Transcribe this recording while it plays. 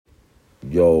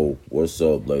Yo, what's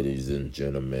up, ladies and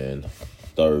gentlemen?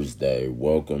 Thursday.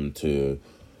 Welcome to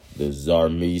the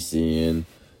Zarmesian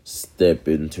Step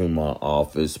Into My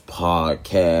Office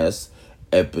podcast,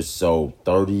 episode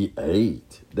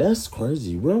 38. That's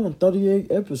crazy. We're on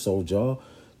 38 episodes, y'all.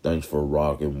 Thanks for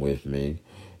rocking with me.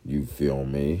 You feel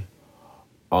me?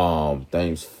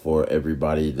 Thanks for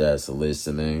everybody that's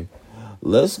listening.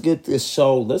 Let's get the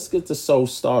show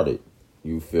started.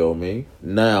 You feel me?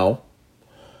 Now,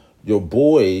 your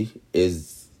boy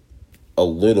is a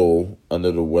little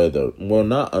under the weather. Well,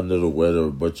 not under the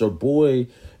weather, but your boy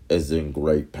is in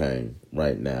great pain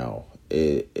right now.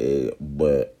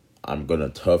 But I'm gonna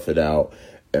tough it out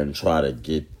and try to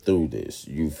get through this.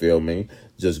 You feel me?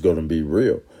 Just gonna be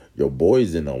real. Your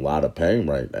boy's in a lot of pain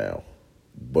right now,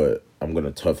 but I'm gonna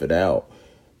tough it out.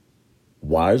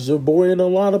 Why is your boy in a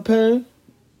lot of pain?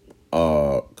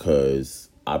 Cause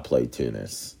I play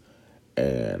tennis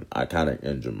and I kind of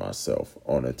injured myself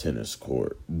on a tennis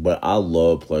court. But I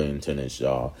love playing tennis,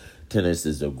 y'all. Tennis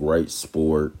is a great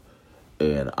sport,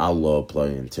 and I love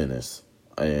playing tennis.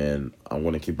 And I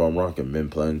want to keep on rocking. Been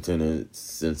playing tennis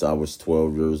since I was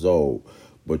 12 years old,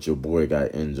 but your boy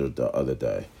got injured the other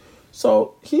day.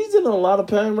 So he's in a lot of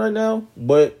pain right now,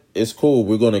 but it's cool.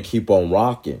 We're going to keep on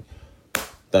rocking.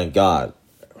 Thank God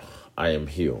I am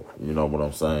healed. You know what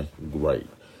I'm saying? Great.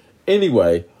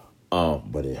 Anyway,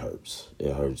 but it hurts.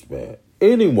 It hurts bad.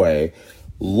 Anyway,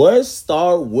 let's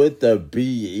start with the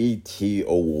BET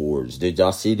Awards. Did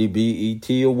y'all see the BET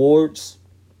Awards?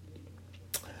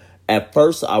 At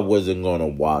first, I wasn't going to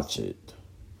watch it.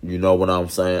 You know what I'm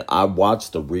saying? I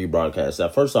watched the rebroadcast.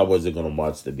 At first, I wasn't going to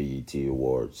watch the BET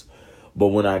Awards. But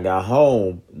when I got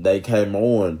home, they came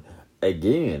on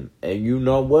again. And you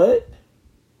know what?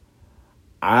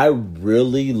 I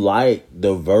really like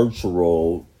the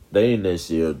virtual thing this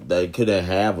year. They couldn't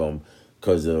have them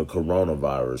because of the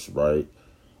coronavirus, right?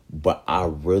 But I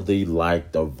really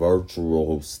like the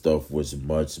virtual stuff was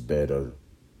much better.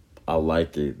 I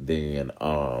like it than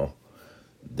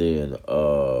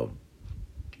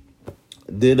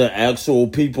the actual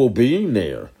people being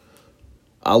there.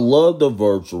 I love the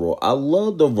virtual. I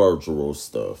love the virtual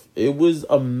stuff. It was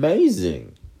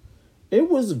amazing. It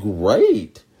was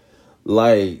great.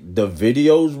 Like, the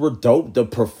videos were dope. The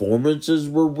performances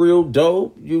were real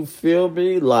dope. You feel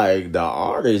me? Like, the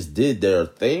artists did their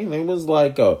thing. It was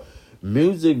like a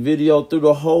music video through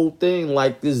the whole thing.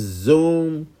 Like this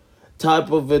Zoom type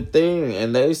of a thing.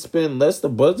 And they spent less the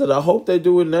budget. I hope they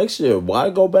do it next year. Why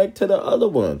go back to the other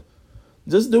one?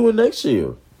 Just do it next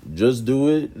year. Just do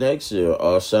it next year.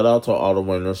 Shout out to all the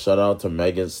winners. Shout out to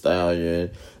Megan Stallion,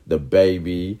 The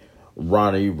Baby,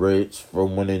 Ronnie Rich for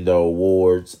winning the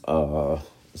awards.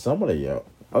 Some of the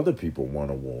other people won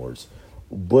awards.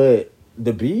 But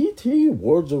the BET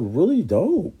Awards are really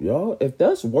dope, y'all. If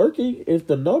that's working, if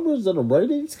the numbers and the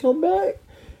ratings come back,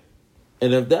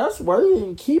 and if that's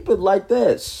working, keep it like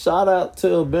that. Shout out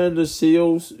to Amanda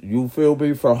Seals, you feel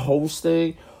me, for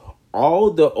hosting. All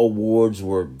the awards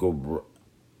were good.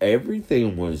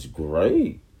 Everything was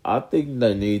great. I think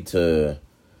they need to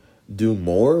do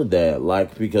more of that,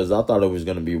 like, because I thought it was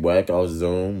gonna be whack off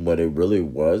Zoom, but it really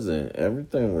wasn't.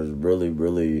 Everything was really,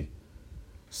 really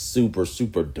super,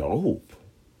 super dope.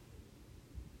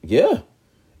 Yeah,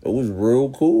 it was real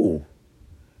cool.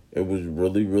 It was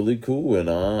really, really cool, and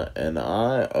I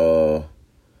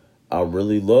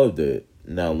really loved it.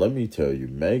 Now let me tell you,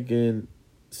 Megan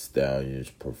Stallion's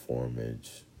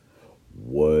performance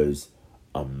was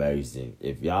amazing.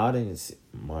 If y'all didn't see,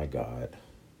 my God.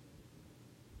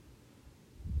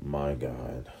 My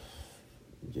God.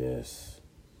 Yes.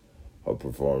 Her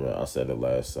performance, I said it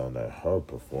last Sunday, her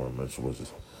performance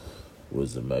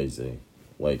was amazing.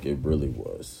 Like, it really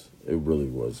was. It really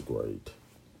was great.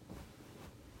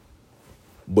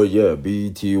 But yeah,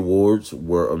 BET Awards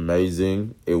were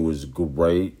amazing. It was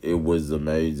great. It was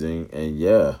amazing. And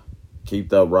yeah, keep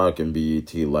that rocking,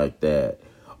 BET, like that.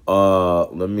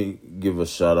 Let me give a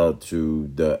shout out to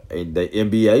the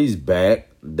NBA's back.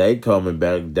 They coming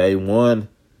back day one.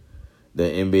 The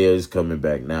NBA is coming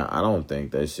back now. I don't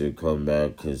think they should come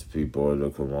back because people of the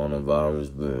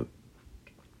coronavirus, but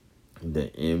the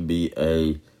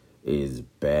NBA is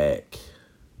back.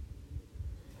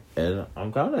 And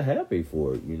I'm kind of happy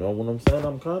for it. You know what I'm saying?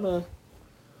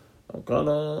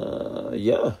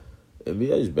 Yeah.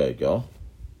 NBA's back, y'all.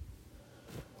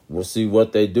 We'll see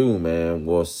what they do, man.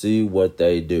 We'll see what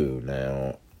they do.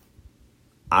 Now,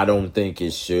 I don't think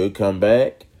it should come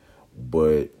back,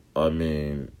 but I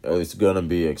mean, it's gonna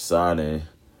be exciting.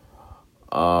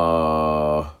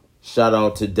 Shout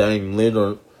out to Dame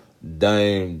Lillard,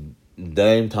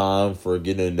 Dame Time for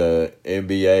getting the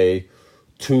NBA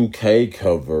 2K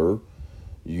cover.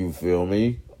 You feel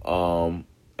me? And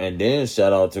then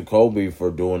shout out to Kobe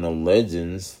for doing a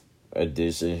Legends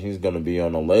edition. He's gonna be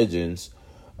on a Legends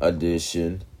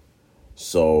edition.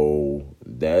 So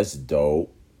that's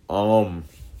dope.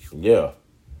 Yeah.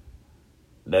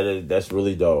 That's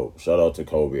really dope. Shout out to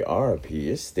Kobe. RIP.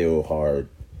 It's still hard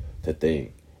to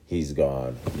think he's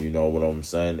gone. You know what I'm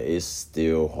saying? It's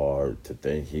still hard to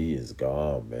think he is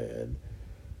gone, man.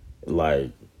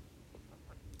 Like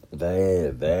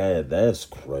that's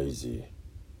crazy.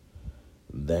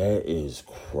 That is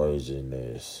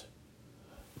craziness.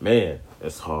 Man,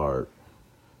 it's hard.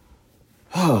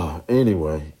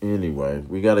 anyway,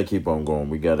 we gotta keep on going.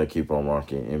 We gotta keep on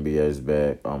rocking. NBA's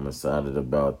back. I'm excited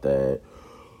about that.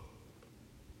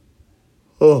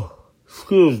 Oh,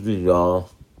 excuse me, y'all.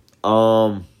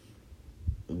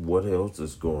 What else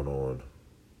is going on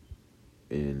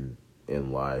in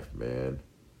life, man?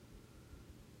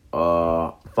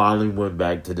 Finally went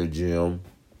back to the gym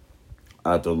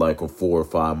after like a 4 or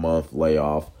 5 month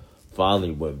layoff.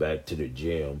 Finally went back to the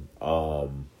gym.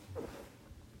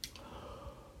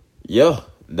 Yeah,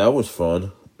 that was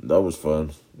fun. That was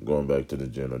fun going back to the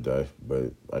gym today,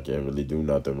 but I can't really do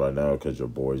nothing right now because your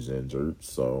boy's injured.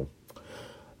 So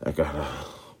I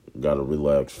gotta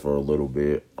relax for a little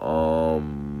bit. What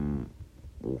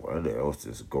else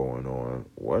is going on?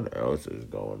 What else is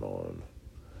going on?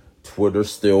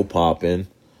 Twitter's still popping.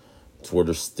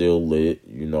 Twitter's still lit.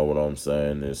 You know what I'm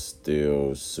saying? It's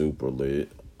still super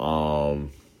lit.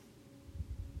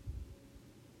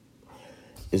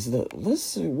 Is that? Let's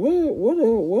see. What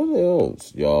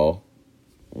else, y'all?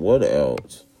 What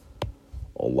else?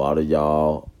 A lot of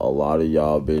y'all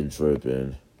been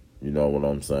tripping. You know what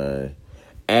I'm saying?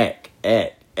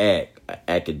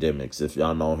 Academics. If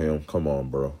y'all know him, come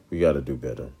on, bro. We gotta do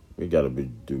better. We gotta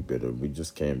do better. We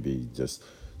just can't be just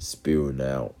spewing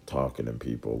out, talking to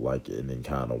people like in any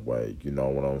kind of way. You know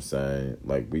what I'm saying?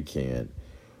 Like we can't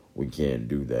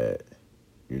do that.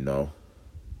 You know.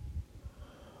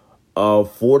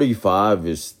 45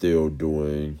 is still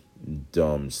doing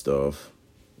dumb stuff.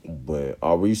 But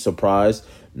are we surprised?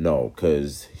 No,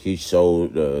 because he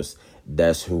showed us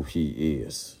that's who he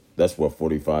is. That's what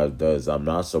 45 does. I'm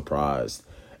not surprised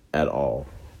at all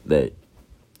that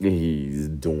he's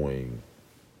doing,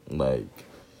 like,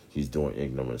 he's doing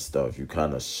ignorant stuff. You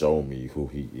kind of show me who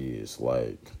he is.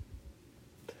 Like,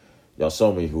 y'all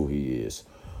show me who he is.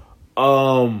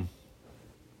 What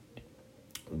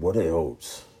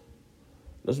else?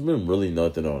 There's been really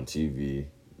nothing on TV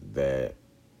that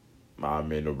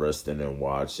I'm interested in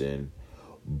watching.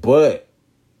 But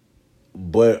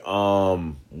what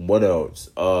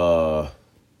else? Oh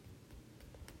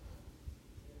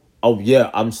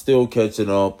yeah, I'm still catching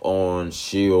up on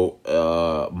Shield,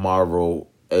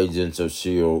 Marvel Agents of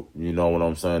Shield. You know what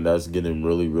I'm saying? That's getting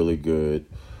really, really good.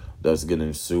 That's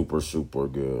getting super, super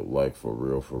good. Like for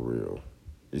real, for real.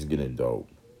 It's getting dope.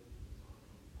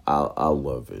 I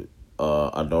love it.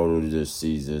 I know this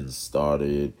season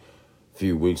started a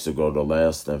few weeks ago, the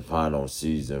last and final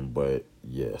season, but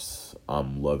yes,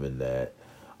 I'm loving that.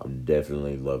 I'm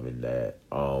definitely loving that.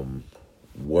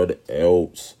 What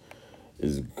else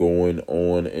is going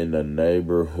on in the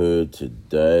neighborhood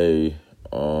today?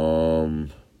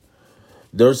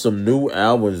 There's some new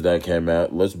albums that came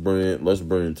out. Let's bring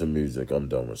it to music. I'm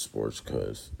done with sports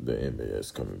because the NBA is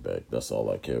coming back. That's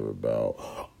all I care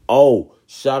about. Oh,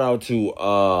 shout out to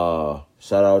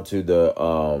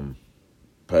the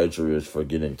Patriots for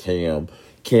getting Cam.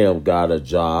 Cam got a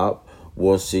job.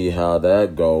 We'll see how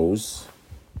that goes.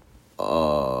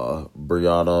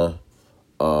 Brianna,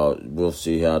 we'll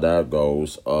see how that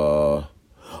goes. I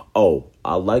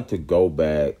like to go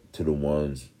back to the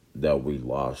ones that we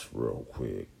lost real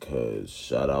quick, cause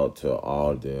shout out to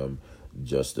all of them.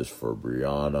 Justice for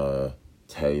Brianna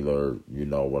Taylor, you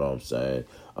know what I'm saying?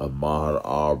 Ahmaud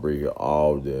Arbery,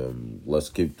 all of them. Let's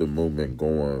keep the movement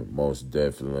going, most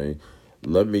definitely.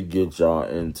 Let me get y'all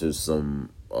into some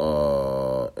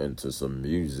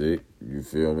music. You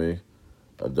feel me?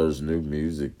 There's new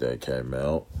music that came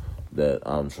out that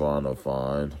I'm trying to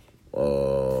find.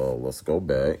 Let's go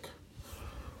back.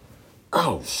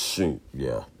 Oh shoot,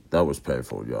 yeah, that was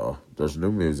painful, y'all. There's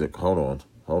new music. Hold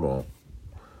on.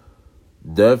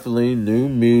 Definitely new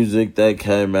music that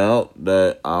came out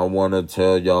that I want to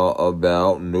tell y'all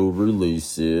about. New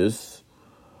releases.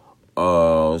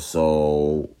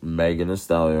 So Megan Thee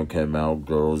Stallion came out.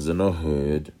 Girls in the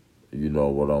Hood. You know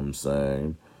what I'm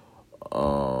saying.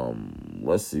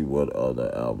 Let's see what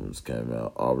other albums came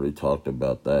out. I already talked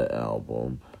about that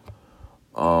album.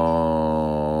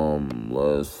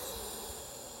 Let's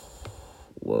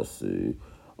see.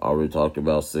 I already talked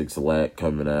about 6 Lack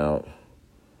coming out.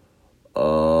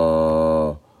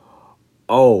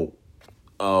 Oh,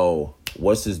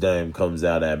 what's his name comes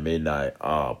out at midnight?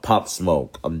 Pop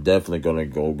Smoke. I'm definitely gonna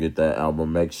go get that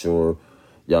album. Make sure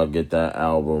y'all get that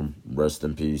album. Rest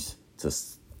in peace to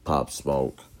Pop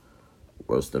Smoke.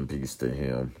 Rest in peace to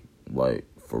him. Like,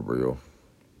 for real.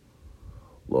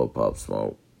 Love Pop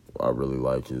Smoke. I really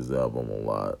like his album a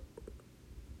lot.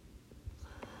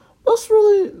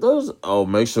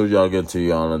 Make sure y'all get to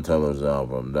Tiana Taylor's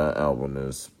album. That album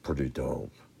is pretty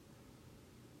dope.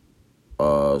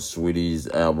 Sweetie's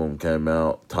album came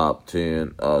out, top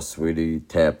 10. Sweetie,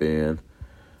 Tap In.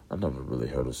 I never really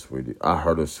heard of Sweetie. I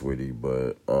heard of Sweetie,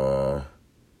 but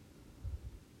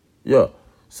yeah.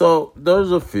 So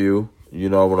there's a few. You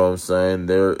know what I'm saying?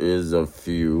 There is a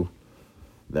few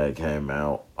that came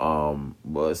out.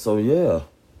 But so yeah,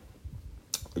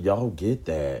 y'all get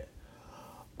that.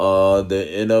 The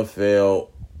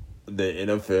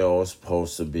NFL is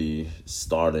supposed to be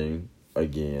starting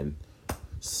again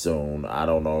soon. I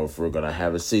don't know if we're gonna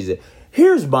have a season.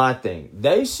 Here's my thing.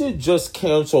 They should just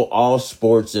cancel all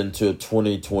sports until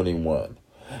 2021.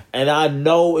 And I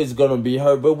know it's gonna be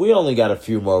hard, but we only got a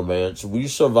few more months. We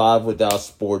survived without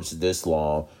sports this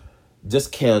long.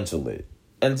 Just cancel it.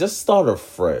 And just start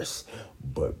afresh.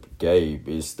 But Gabe,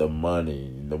 it's the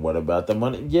money. What about the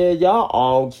money? Yeah,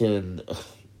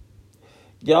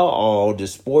 the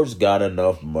sports got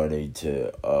enough money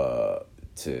to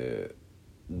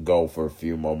go for a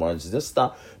few more months. Just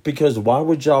stop. Because why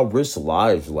would y'all risk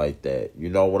lives like that? You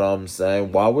know what I'm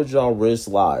saying? Why would y'all risk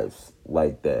lives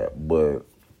like that? But,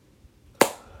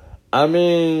 I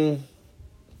mean,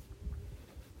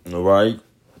 right?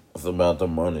 It's about the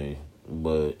money.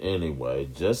 But anyway,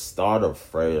 just start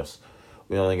afresh.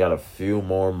 We only got a few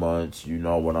more months, you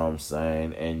know what I'm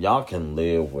saying? And y'all can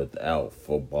live without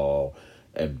football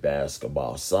and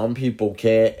basketball. Some people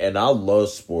can't, and I love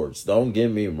sports. Don't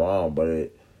get me wrong,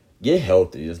 but get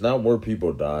healthy. It's not where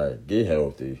people die. Get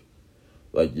healthy.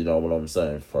 Like, you know what I'm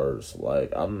saying first.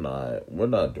 Like, we're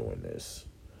not doing this.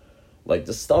 Like,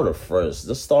 just start afresh.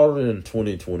 Just start it in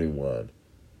 2021.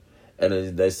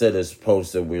 And they said we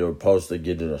were supposed to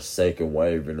get in a second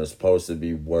wave, and it's supposed to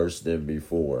be worse than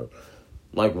before.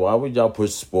 Like, why would y'all put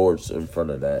sports in front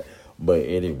of that? But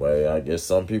anyway, I guess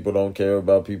some people don't care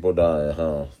about people dying,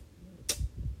 huh?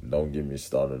 Don't get me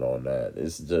started on that.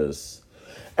 It's just...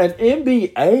 And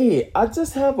NBA, I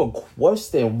just have a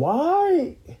question.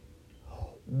 Why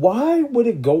would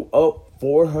it go up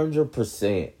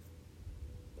 400%?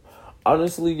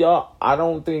 Honestly, y'all, I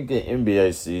don't think the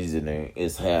NBA season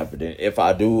is happening. If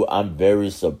I do, I'm very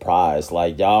surprised.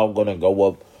 Like, y'all gonna go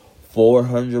up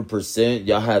 400%.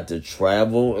 Y'all had to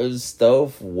travel and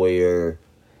stuff where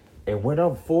it went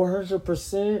up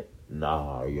 400%.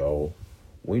 Nah, yo,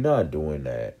 we not doing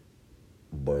that.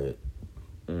 But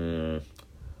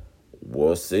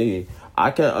we'll see.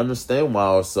 I can understand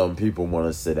why some people want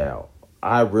to sit out.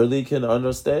 I really can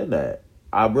understand that.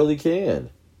 I really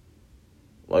can.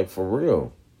 Like, for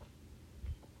real.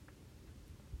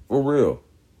 For real.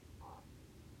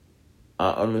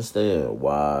 I understand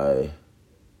why.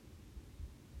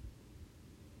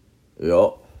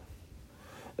 Yup.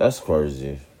 That's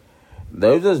crazy.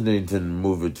 They just need to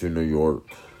move it to New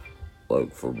York.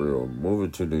 Like, for real. Move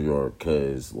it to New York,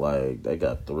 because, like, they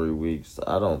got 3 weeks.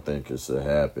 I don't think it should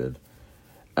happen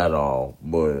at all.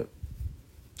 But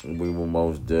we will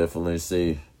most definitely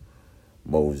see.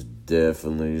 Most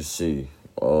definitely see.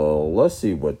 Let's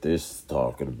see what this is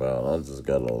talking about. I just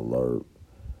got an alert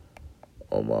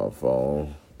on my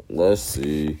phone. Let's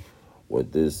see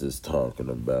what this is talking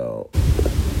about.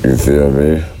 You feel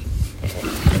me?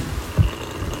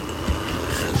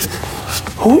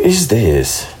 Who is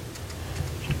this?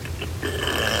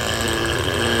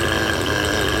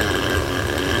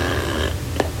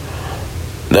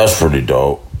 That's pretty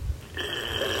dope.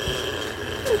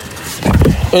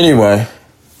 Anyway,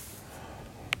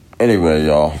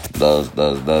 y'all,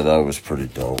 that was pretty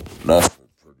dope. That's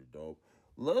pretty dope.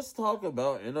 Let's talk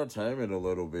about entertainment a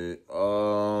little bit.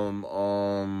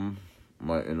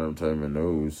 My entertainment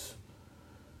news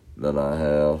that I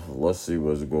have. Let's see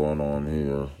what's going on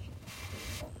here.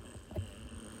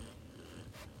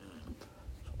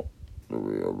 The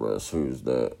real rest. Who's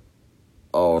that?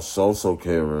 Oh, so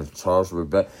Karen charged with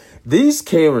back. These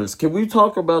Karens. Can we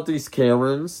talk about these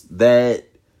Karens that?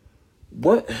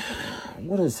 What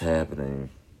is happening?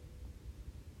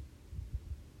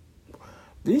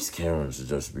 These Karens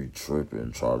just be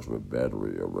tripping, charged with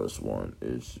battery arrest warrant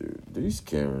issue. These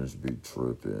Karens be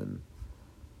tripping.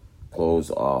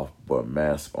 Clothes off, but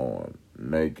mask on.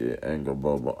 Naked, anger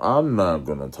bubble. I'm not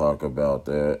gonna talk about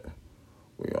that.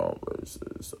 We on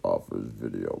racist. Offers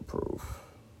video proof.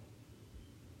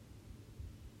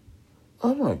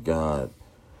 Oh my God.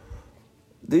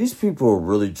 these people are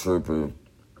really tripping.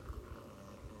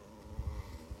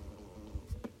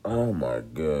 Oh my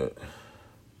God.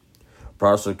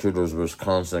 Prosecutors,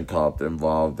 Wisconsin cop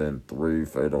involved in 3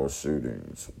 fatal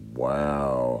shootings.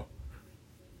 Wow.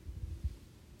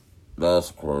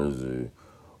 That's crazy.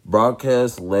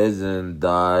 Broadcast legend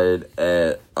died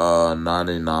at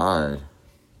 99.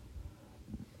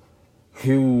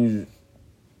 Huge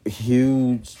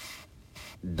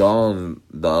Don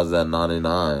dies at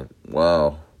 99.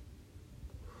 Wow.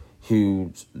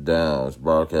 Huge Downs,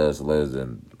 broadcast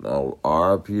legend. No,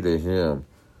 RIP to him.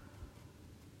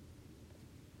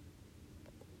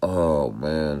 Oh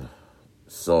man.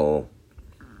 So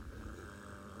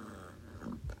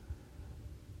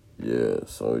yeah,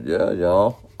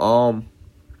 y'all.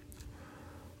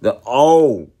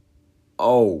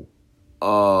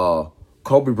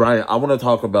 Kobe Bryant. I want to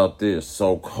talk about this.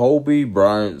 So Kobe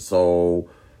Bryant. So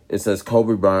it says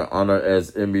Kobe Bryant honored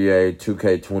as NBA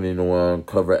 2K21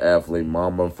 cover athlete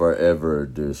Mamba Forever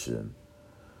edition.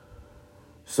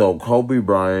 So Kobe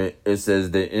Bryant, it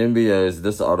says the NBA's,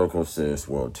 this article says,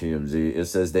 well, TMZ, it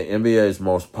says the NBA's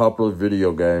most popular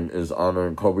video game is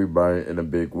honoring Kobe Bryant in a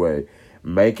big way,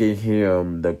 making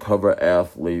him the cover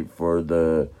athlete for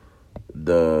the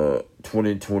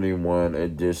 2021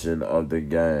 edition of the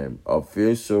game.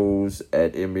 Officials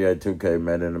at NBA 2K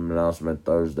made an announcement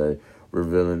Thursday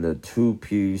revealing the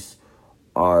 2-piece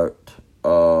art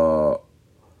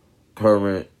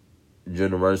current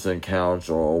generation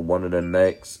council, one of the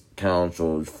next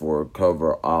councils for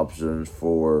cover options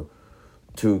for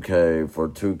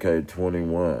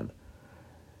 2K21.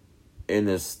 In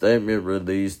a statement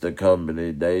released the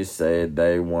company, they said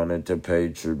they wanted to pay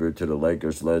tribute to the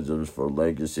Lakers legends for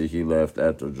legacy he left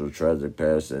after the tragic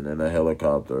passing in a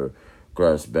helicopter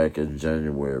crash back in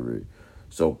January.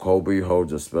 So Kobe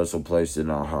holds a special place in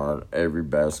our heart, every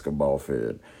basketball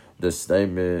fan. The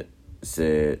statement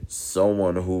said,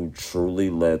 someone who truly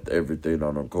left everything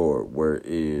on the court, where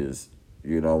is,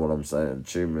 you know what I'm saying,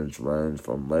 achievements range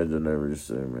from legendary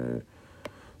achievement.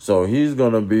 So he's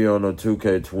going to be on the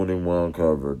 2K21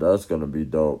 cover. That's going to be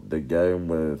dope. The game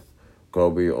with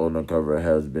Kobe on the cover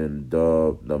has been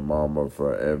dubbed the Mamba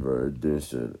Forever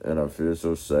edition. And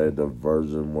officials say the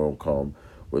version will come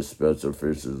with special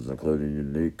features, including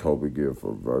unique Kobe gear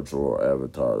for virtual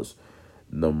avatars.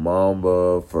 The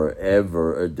Mamba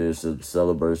Forever edition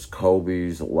celebrates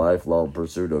Kobe's lifelong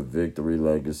pursuit of victory,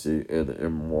 legacy, and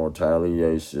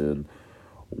immortalization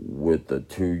with the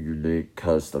 2 unique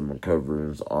custom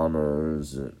coverings,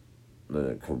 honors, and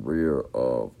the career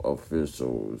of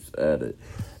officials added.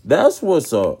 That's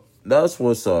what's up.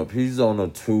 He's on a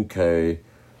 2K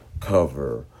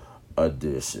cover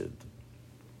edition.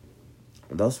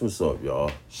 That's what's up,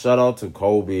 y'all. Shout out to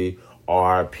Kobe,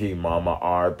 RIP Mama,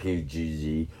 RIP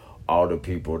GG, all the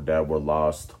people that were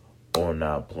lost on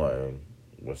that plane,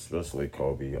 especially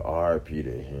Kobe. RIP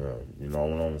to him. You know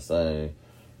what I'm saying?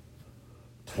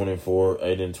 8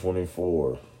 and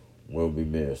 24 will be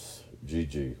missed.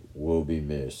 GG will be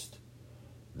missed.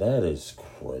 That is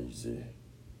crazy.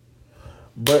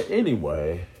 But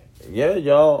anyway, yeah,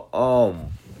 y'all.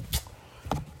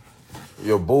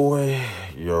 Your boy.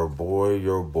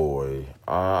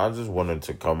 I just wanted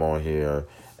to come on here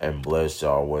and bless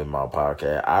y'all with my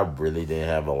podcast. I really didn't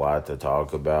have a lot to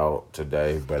talk about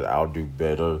today, but I'll do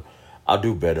better. I'll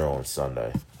do better on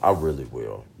Sunday. I really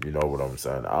will. You know what I'm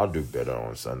saying? I'll do better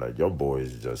on Sunday. Your boy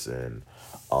is just in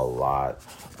a lot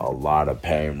of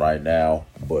pain right now,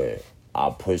 but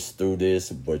I'll push through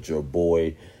this, but your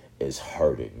boy is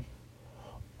hurting.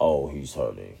 Oh, he's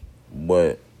hurting.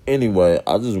 But anyway,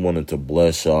 I just wanted to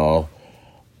bless y'all.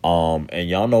 And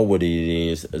y'all know what it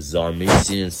is.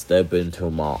 Zarmesian, step into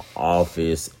my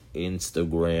office.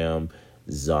 Instagram,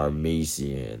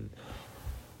 Zarmesian.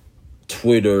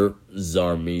 Twitter,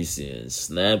 Zarmesian.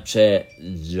 Snapchat,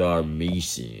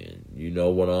 Zarmesian. You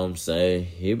know what I'm saying?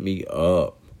 Hit me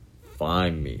up.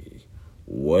 Find me.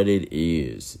 What it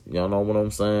is. Y'all know what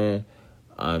I'm saying?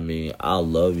 I mean, I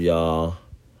love y'all.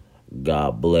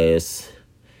 God bless.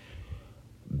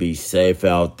 Be safe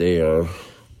out there.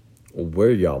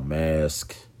 Wear y'all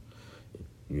mask.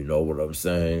 You know what I'm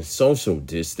saying? Social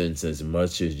distance as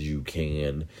much as you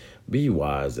can. Be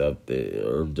wise up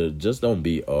there. Just don't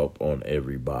be up on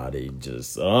everybody.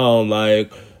 Just,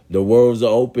 like, the world's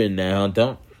open now.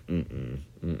 Don't.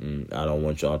 I don't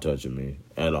want y'all touching me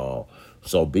at all.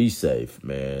 So be safe,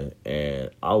 man. And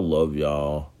I love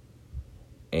y'all.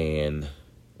 And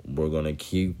we're going to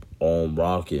keep on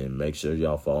rocking. Make sure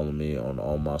y'all follow me on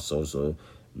all my social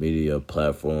media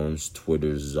platforms.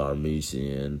 Twitter's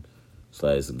Zarmesian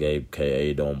 /Gabe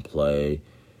KA Don't Play.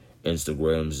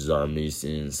 Instagram is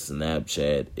Zarmesian.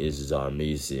 Snapchat is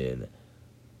Zarmesian.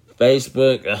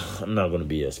 Facebook, I'm not gonna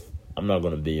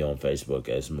be on Facebook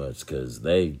as much because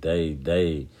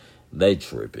they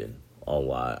tripping a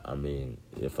lot. I mean,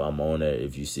 if I'm on there,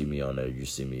 if you see me on there, you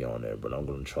see me on there. But I'm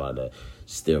gonna try to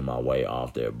steer my way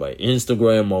off there. But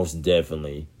Instagram, most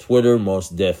definitely. Twitter,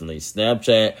 most definitely.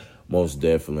 Snapchat, most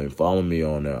definitely. Follow me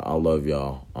on there. I love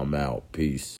y'all. I'm out. Peace.